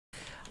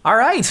All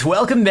right,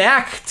 welcome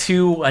back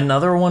to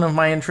another one of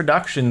my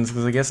introductions,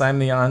 because I guess I'm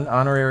the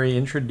honorary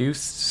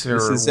introducer.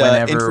 This is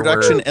whenever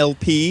introduction we're...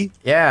 LP.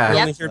 Yeah. We're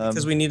only here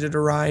because we needed a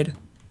ride.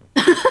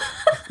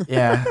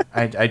 Yeah,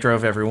 I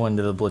drove everyone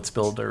to the Blitz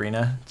build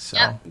arena. So,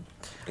 Yep.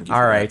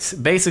 All right.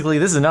 Basically,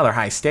 this is another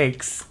high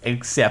stakes,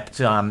 except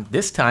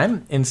this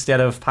time, instead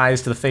of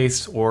pies to the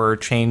face or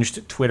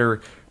changed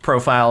Twitter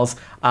profiles,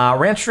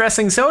 ranch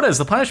dressing soda is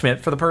the punishment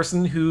for the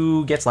person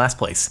who gets last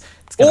place.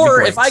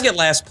 Or if I get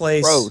last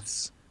place,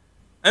 Gross.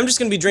 I'm just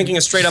gonna be drinking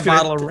a straight up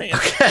bottle of ranch.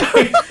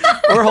 Okay.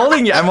 We're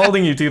holding you. I'm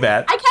holding you to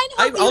that.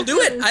 I'll do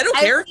it. I don't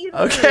care.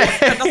 Okay. I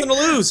got nothing to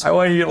lose. I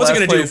want you to get What's it last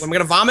gonna place. do? I'm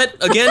gonna vomit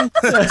again?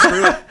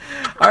 Screw it.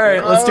 All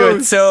right, let's do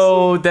it.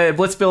 So the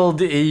Blitz build,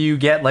 you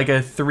get like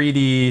a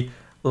 3D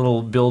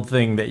little build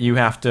thing that you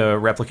have to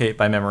replicate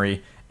by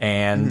memory,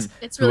 and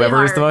It's really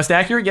whoever is hard. the most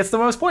accurate gets the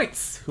most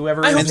points.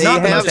 Whoever I hope is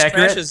not the most this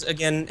accurate, crashes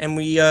again, and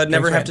we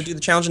never have to do the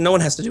challenge, and no one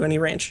has to do any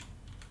range.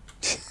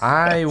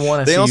 I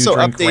want to see They also you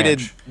drink updated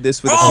ranch.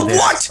 this with Oh, a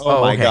what?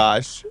 Oh my okay.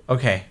 gosh.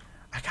 Okay,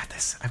 I got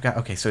this.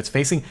 Okay, so it's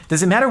facing.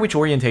 Does it matter which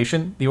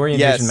orientation? The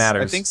orientation Yes,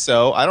 matters. I think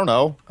so. I don't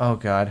know. Oh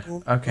God.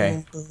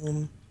 Okay.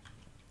 Boom.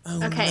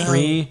 Oh, Okay. no.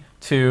 3,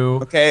 2,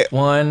 Okay.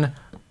 1.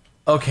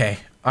 Okay.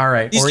 All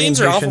right. These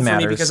games orientation are awful for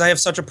matters. me because I have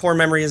such a poor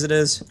memory as it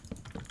is.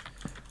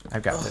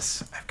 I've got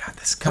this. I've got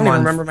this. I Come don't on.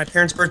 even remember my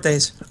parents'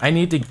 birthdays. I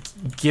need to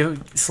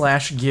give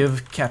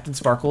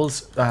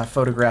CaptainSparklez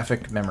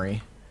photographic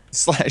memory.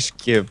 /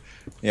 give.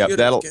 Yep, Good,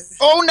 that'll. good.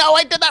 Oh no,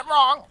 I did that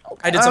wrong.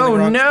 I did something Oh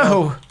wrong.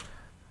 no!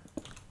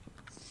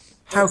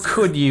 How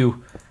could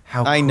you?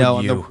 How I could know,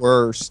 I'm you? the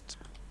worst.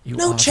 You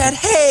No, awful- Chad,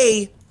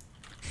 hey!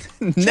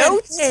 No,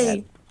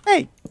 Hey!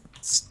 hey.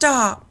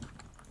 Stop!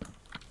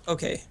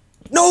 Okay.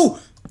 No!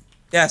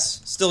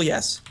 Yes. Still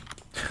yes.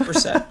 We're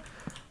set.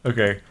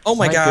 Okay. Oh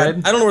my Am I god.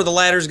 good? I don't know where the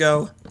ladders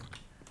go.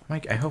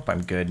 Mike, I hope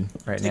I'm good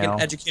right Take now.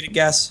 an educated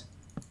guess.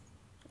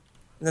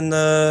 And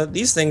then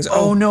these things.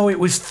 Oh no! It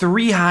was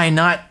 3 high,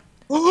 not.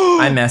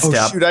 I messed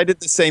up. Shoot, I did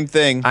the same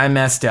thing. I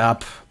messed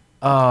up.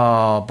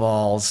 Oh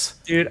balls!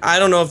 Dude, I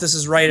don't know if this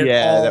is right at all.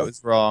 Yeah, that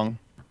was wrong.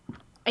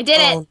 I did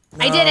it. Oh,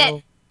 I did no.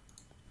 it.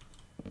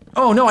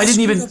 Oh no! I didn't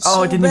screwed even. up Oh,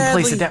 so I didn't even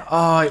place it badly. down.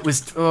 Oh, it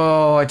was.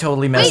 Oh, I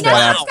totally messed Wait, no,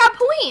 that I up. got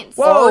points.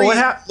 Whoa! Ori What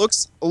happened?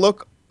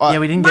 Look. Yeah,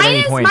 we didn't get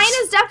any points. Mine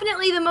is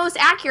definitely the most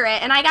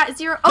accurate, and I got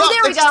 0. Oh, No, there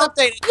we they just go.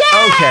 updated.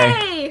 Yay!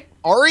 Okay.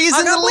 Ari is I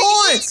in the got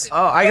lead. points!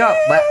 Oh, I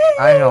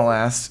got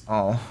last.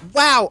 Oh,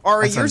 Wow,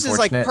 Ari, That's yours is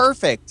like unfortunate.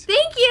 perfect.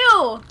 Thank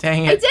you.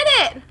 dang I it! did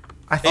it.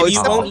 I Maybe thought you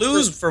except won't for-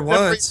 lose for except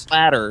once.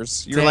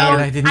 Ladders. Your Dang ladder.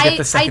 it, I didn't get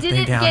the second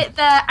thing down.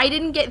 I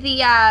didn't get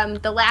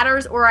the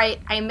ladders, or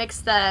I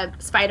mixed the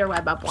spider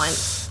web up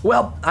once.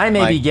 Well, I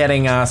may be Mike.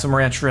 getting some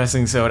ranch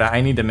dressing soda. I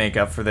need to make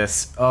up for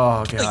this.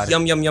 Oh god.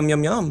 Yum, yum, yum,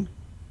 yum, yum.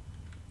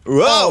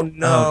 Whoa. Oh,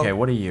 no. Okay,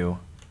 what are you?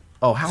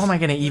 Oh, how am I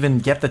gonna even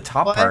get the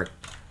top What? part?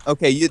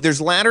 Okay,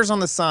 there's ladders on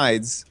the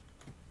sides.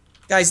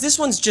 Guys, this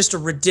one's just a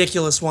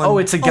ridiculous one. Oh,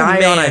 it's a guy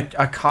on man.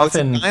 a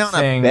coffin guy on a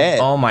thing. bed.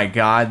 Oh my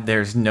god,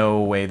 there's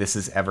no way this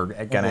is ever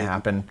gonna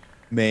happen.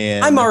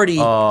 Man. I'm already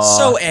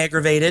so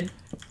aggravated.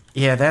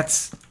 Yeah,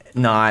 that's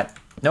not.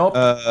 Nope.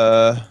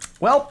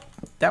 Well,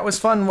 that was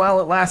fun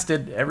while it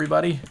lasted,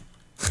 everybody.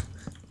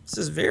 This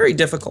is very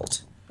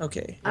difficult.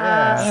 Okay.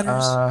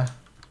 Yeah.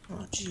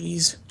 Oh,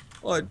 jeez.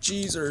 Oh,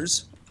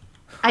 jeezers.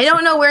 I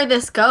don't know where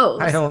this goes.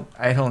 I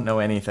don't know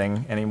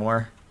anything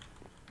anymore.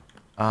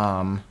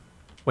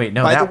 Wait,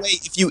 no. By that, the way,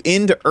 if you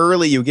end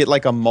early, you get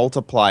like a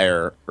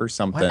multiplier or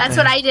something. That's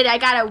what I did. I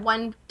got a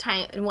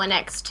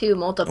 1x2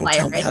 multiplier.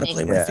 Tell me I how to think.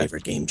 play my Yeah.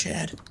 favorite game,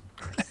 Chad.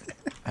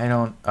 I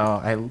don't.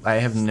 Oh, I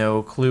have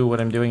no clue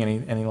what I'm doing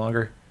any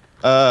longer.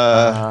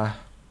 Wow,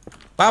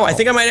 I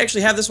think I might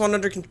actually have this one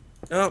under control.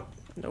 Oh,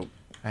 nope.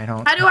 I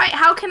don't.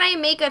 How can I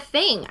make a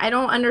thing? I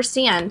don't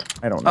understand.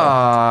 I don't know.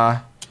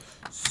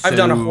 I've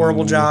done a so-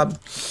 horrible job.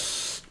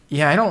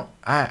 Yeah, I don't.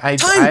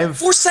 Time! I've.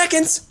 4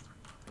 seconds!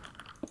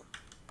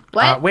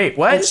 What? Wait,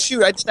 what? Oh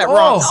shoot, I did that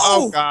wrong.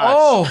 Oh. Oh gosh.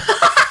 Oh.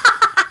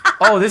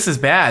 Oh, this is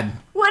bad.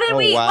 What did Oh,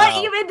 we? wow.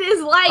 What even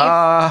is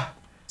life?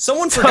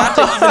 Someone forgot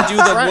to even do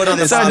the wood on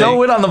the So bottom. no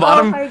wood on the Oh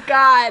bottom. my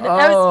god.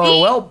 That Oh, was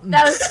me. well.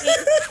 That was me.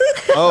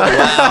 Oh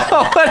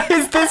wow. What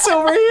is this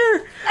over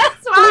here?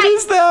 That's What why.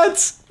 is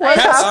that? What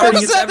That's happened?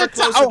 starting gets that? ever That's-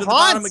 closer oh, to the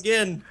bottom Hans.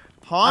 again.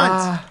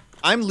 Hans,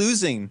 I'm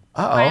losing.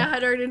 By Uh-oh.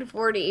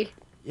 140.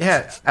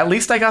 Yeah, at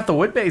least I got the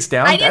wood base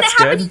down. I didn't That's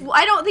have good. any.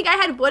 I don't think I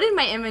had wood in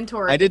my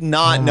inventory. I did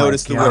not Oh my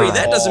notice the God. wood. Hurry, at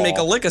that doesn't make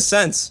a all. lick of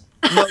sense.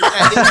 No,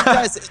 yeah, it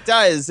does. It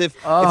does. If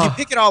you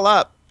pick it all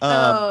up,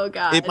 Oh,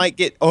 God. it might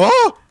get.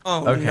 Oh.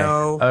 Oh, Okay.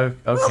 no. Oh, okay.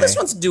 Well, this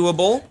one's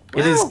doable.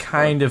 It is Wow.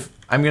 kind of.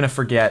 I'm gonna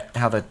forget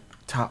how the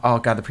top. Oh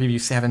god, the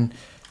preview 7,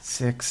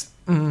 6.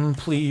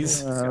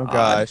 Please. Oh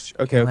gosh.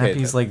 Okay. Okay.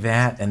 Lappies like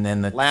that, and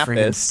then the friggin'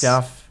 Lapis.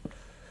 stuff.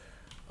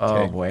 Oh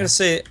Okay. I'm boy. gonna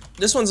say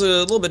this one's a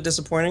little bit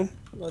disappointing.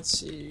 Let's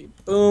see.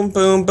 Boom,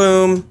 boom,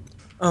 boom.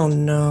 Oh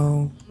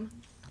no.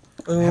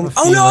 I have a Boom.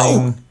 Oh no!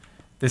 feeling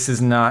this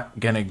is not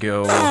gonna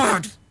go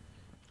God.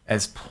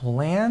 as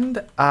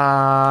planned.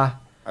 I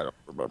don't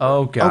remember.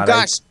 Oh god. Oh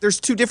gosh, there's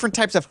two different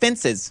types of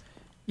fences.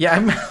 Yeah,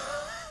 I'm.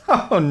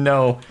 Oh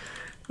no,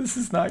 this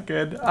is not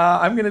good.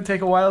 I'm gonna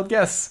take a wild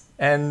guess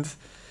and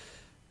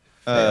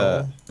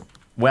fail.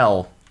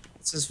 Well,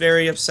 This is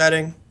very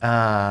upsetting.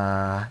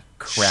 crap.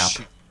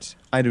 Shoot.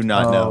 I do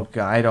not Oh know.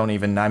 god, I don't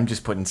even. I'm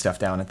just putting stuff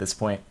down at this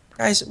point.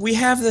 Guys, we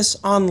have this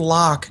on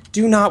lock.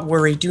 Do not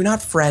worry. Do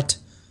not fret.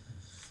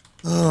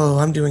 Oh,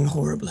 I'm doing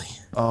horribly.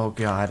 Oh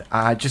god,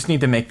 I just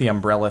need to make the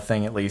umbrella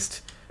thing at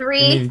least.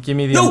 3. Give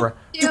me the No, umbrella.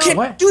 you can't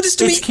What? do this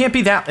to me. It can't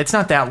be that. It's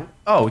not that.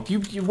 Oh, you.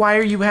 Why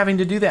are you having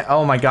to do that?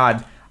 Oh my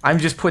god, I'm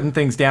just putting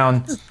things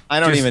down. I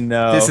don't Just- even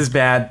know. This is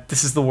bad.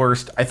 This is the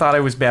worst. I thought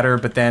I was better,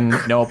 but then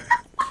nope.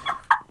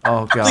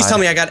 Oh god. Please tell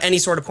me I got any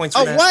sort of points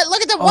for Oh, that. what?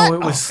 Look at the Oh, what? it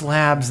was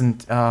slabs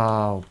and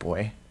oh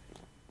boy.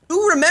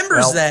 Who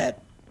remembers Well, that?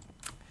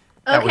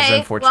 That was Okay,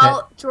 unfortunate.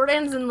 well,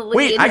 Jordan's in the lead.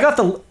 Wait, I got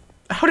the.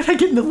 How did I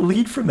get in the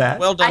lead from that?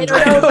 Well done, I don't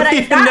Jordan. know, but I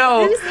even got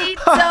know. Lucy, You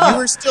so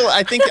were still.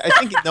 I think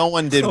no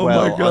one did Oh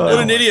well. my on God. that What an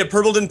one. idiot.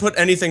 Purple didn't put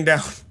anything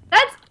down.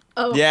 that's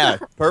oh Yeah,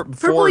 Purple,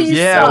 four. you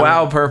yeah, suck.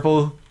 wow,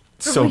 purple.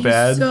 So Purple, you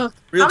bad. suck.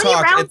 Real How many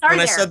talk. rounds are When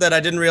I there? said that, I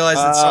didn't realize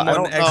that I someone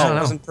don't know. actually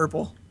wasn't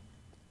purple.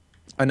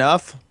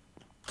 Enough.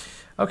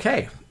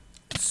 Okay,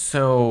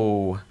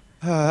 so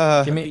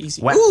give me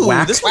Easy. whack. Ooh,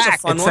 whack. this was a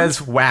fun it one.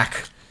 says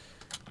whack.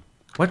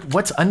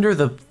 What's under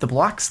the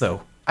blocks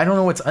though? I don't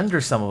know what's under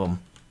some of them.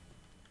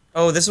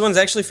 Oh, this one's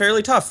actually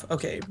fairly tough.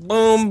 Okay,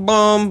 boom,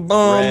 boom,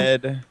 boom.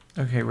 Red.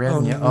 Okay, red Oh,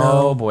 and yellow. no.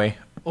 Oh boy.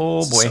 Oh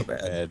This is boy. so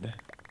bad. Red.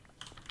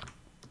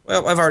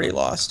 Well, I've already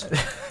lost.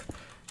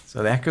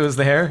 So that goes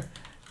there,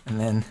 and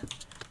then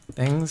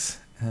things,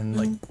 and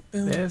like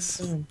this.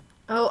 Boom.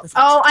 Oh,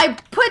 I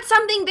put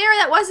something there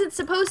that wasn't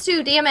supposed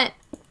to. Damn it!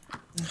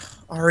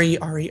 Ari.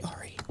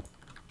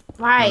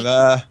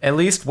 Why? At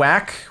least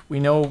whack. We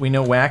know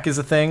whack is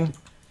a thing.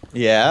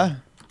 Yeah.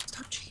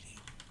 Stop cheating.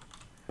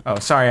 Oh,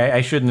 sorry,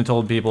 I shouldn't have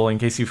told people in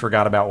case you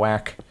forgot about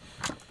whack.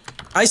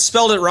 I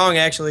spelled it wrong,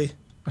 actually.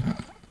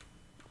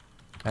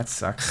 That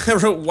sucks. I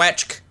wrote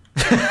wetchk.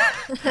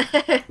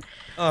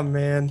 Oh,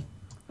 man.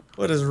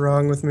 What is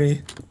wrong with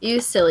me? You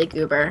silly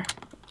goober.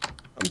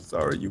 I'm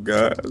sorry, you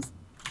guys.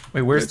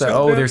 Wait, where's It's the?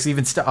 all Oh, good. there's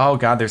even stuff. Oh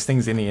god, there's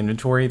things in the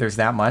inventory. There's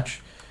that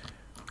much.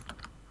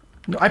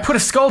 No, I put a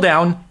skull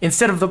down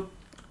instead of the.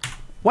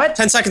 What?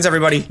 10 seconds,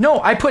 everybody.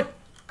 No, I put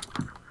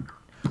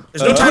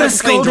There's no put time a to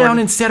skull complain, down Jordan.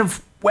 instead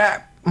of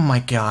whack. Oh my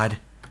god.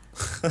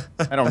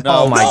 I don't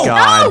know. Oh my No,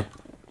 god.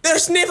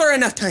 There's never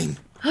enough time.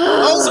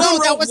 Oh no,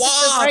 that wrote was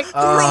wah. right.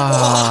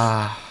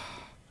 Wah.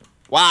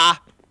 Wow.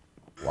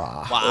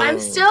 Wow. I'm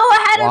still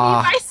ahead Wow.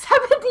 of you by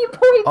 70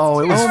 points. Oh,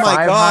 it was Oh my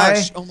 5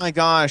 gosh. high. Oh my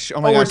gosh. Oh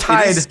my Oh, we're gosh. It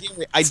tied. is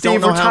scary. I Steve,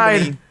 don't know we're how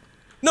tied. many.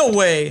 No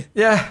way.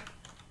 Yeah.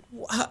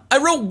 I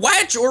wrote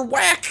watch or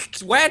whack.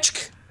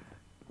 Watch.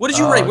 What did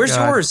you Oh, write? Where's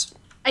God. yours?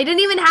 I didn't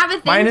even have a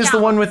thing. Mine is the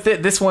down. one with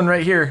this one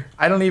right here.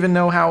 I don't even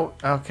know how.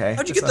 Okay.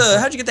 How'd you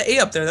that's get the A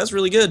up there? That's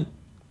really good.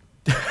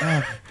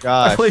 I'm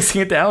Gosh.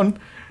 placing it down.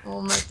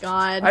 Oh my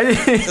god. I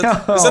didn't. Is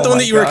that the one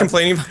that you were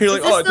complaining about? You're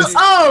like, oh, This this,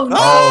 oh no!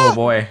 Oh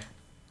boy.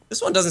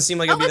 this one doesn't seem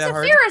like Oh, it'd be it's that a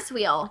hard. Ferris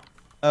wheel.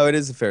 Oh, it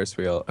is a Ferris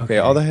wheel. Okay, Okay.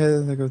 all the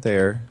heads that go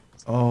there.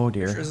 Oh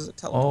dear. Sure is a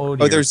teleport. Oh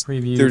dear. there's-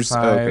 Preview there's-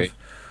 5. okay.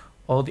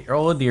 Oh dear.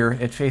 Oh dear.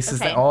 It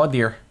faces Okay. the. Oh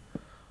dear.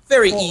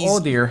 Very Oh, easy. oh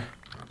dear.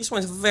 This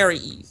one's very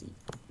easy.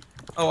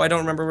 Oh, I don't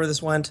remember where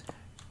this went.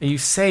 You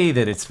say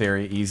that it's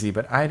very easy,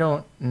 but I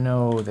don't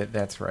know that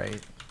that's right.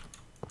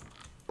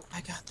 I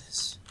got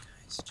this,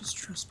 guys. Just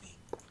trust me.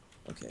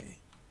 Okay.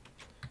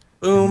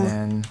 Boom. And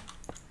then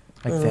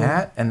like Boom.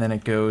 that, and then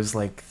it goes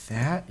like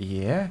that.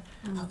 Yeah.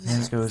 And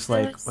then it goes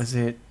like. This. Was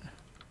it?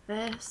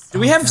 This. Do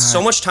we have God.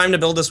 so much time to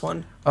build this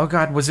one? Oh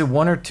God. Was it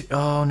 1 or 2?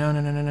 Oh no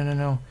no no no no no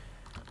no.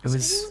 It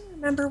was.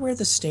 Remember where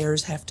the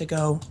stairs have to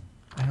go?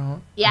 I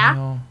don't. Yeah?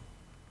 know.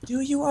 Do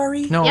you,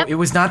 Ari? No, Yep. it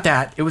was not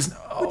that. It was.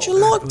 Oh, Would you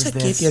God, like it to was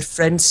give this. your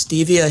friend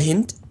Stevie a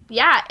hint?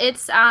 Yeah,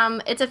 it's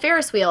a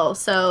Ferris wheel,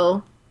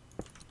 so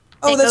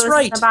Oh, it that's goes to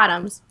right. the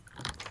bottoms.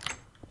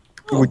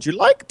 Would you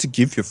like to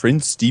give your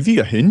friend Stevie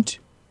a hint?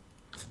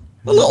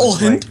 A little like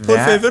hint, por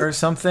that favor. or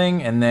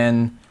something, and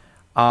then.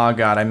 Oh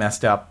God, I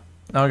messed up.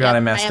 Oh God, Yep, I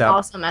messed am up.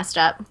 also messed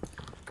up.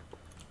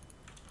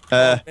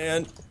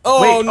 And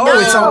oh Wait, no! oh,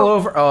 it's all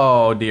over.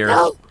 Oh dear.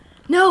 No,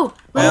 no.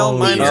 Well, Oh,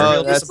 mine dear. are Oh,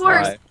 real that's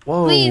disappointing. why.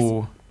 Whoa.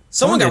 Please.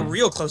 Someone got did-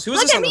 real close. Who was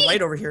Look this at on the me.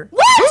 right over here?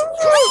 What?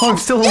 Oh, I'm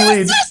still in the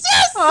lead.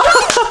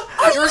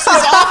 Yours is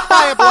off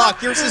by a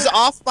block. Yours is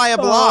off by a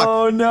block.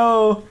 Oh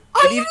no.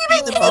 Are need you to be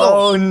in even the kidding? middle.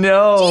 Oh Do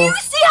no. you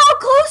see how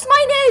close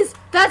mine is?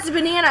 That's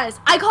bananas.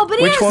 I call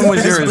bananas. Which one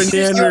was That's yours?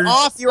 bananas. You're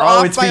off. You're Oh,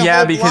 off it's by a yeah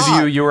whole because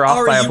block. you were off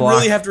Ari, by a you block.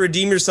 really have to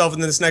redeem yourself in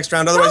this next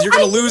round, otherwise No, you're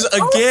gonna I- lose it's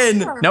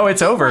again. over. No,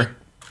 it's over.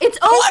 It's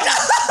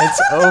over.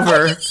 It's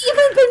over.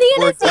 Even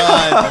We're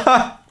bananas.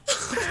 done.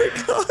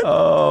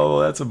 Oh,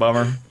 that's a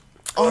bummer.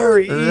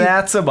 Ari.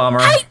 That's a bummer.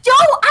 I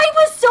don't. I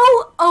was so.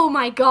 Oh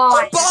my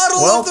god.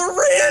 Bottle Well- of the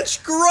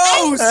ranch,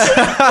 gross.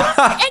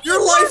 And Your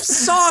you life lost-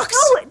 sucks.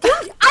 No,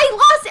 dude, I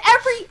lost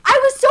every. I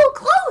was so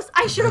close.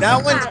 I should have. That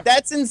won one. that.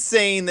 That's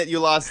insane that you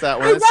lost that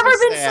one. I've That's never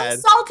so been sad.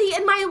 so salty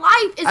in my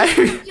life. Is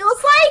what it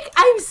feels like?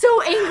 I'm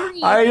so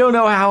angry. I don't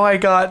know how I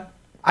got.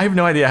 I have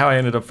no idea how I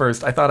ended up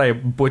first. I thought I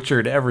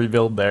butchered every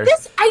build there.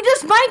 I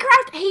Because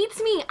Minecraft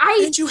hates me.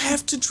 And you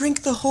have to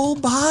drink the whole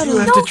bottle. You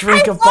have to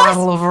drink a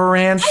bottle of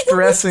ranch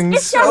dressing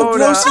soda. How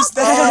gross is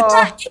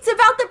that? It's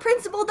about the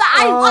principle that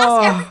I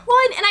lost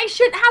everyone, and I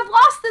shouldn't have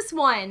lost this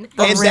one.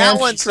 The And that ranch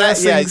one's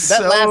dressing that last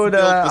build soda,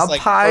 was, a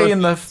like, pie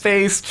in the perfect.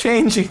 face,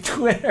 changing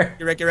Twitter.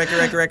 Wreck.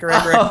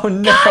 Oh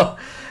no!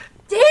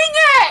 Dang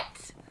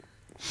it!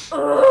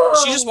 Ugh.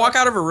 She just walk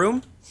out of her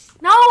room?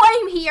 No,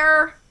 I'm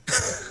here.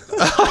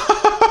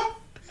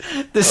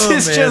 This Oh,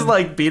 is man. just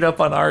like beat up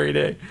on Ari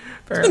Day. It's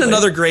Apparently. been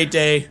another great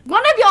day.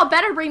 One of y'all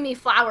better bring me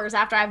flowers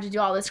after I have to do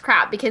all this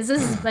crap because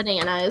this is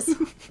bananas.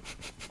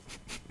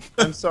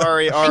 I'm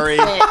sorry, Ari.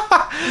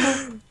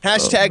 I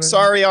Hashtag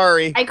sorry,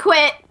 Ari.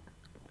 quit.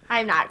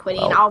 I'm not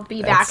quitting. Well, I'll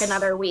be back that's-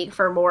 another week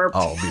for more.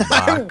 I'll be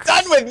I'm back.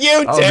 done with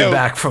you I'll be two.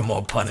 back for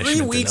more punishment.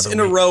 3 weeks in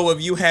another a week. row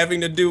of you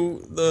having to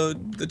do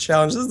the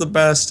challenge. This is the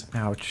best.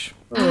 Ouch.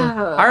 Ugh.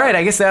 All right,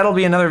 I guess that'll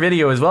be another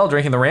video as well.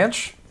 Drinking the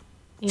ranch.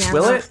 Yeah.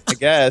 Will it? I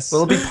guess.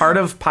 Will it be part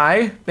of pie?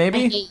 I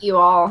Maybe. hate you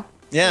all.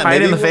 Yeah, Pie it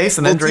maybe in the face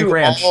and then drink do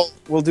ranch.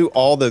 We'll do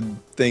all the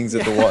things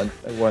at the one.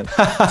 At one.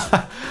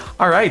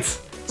 All right.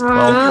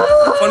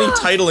 Funny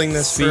titling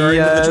this for our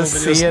individual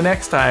videos. See you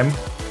next time.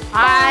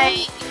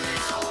 Bye.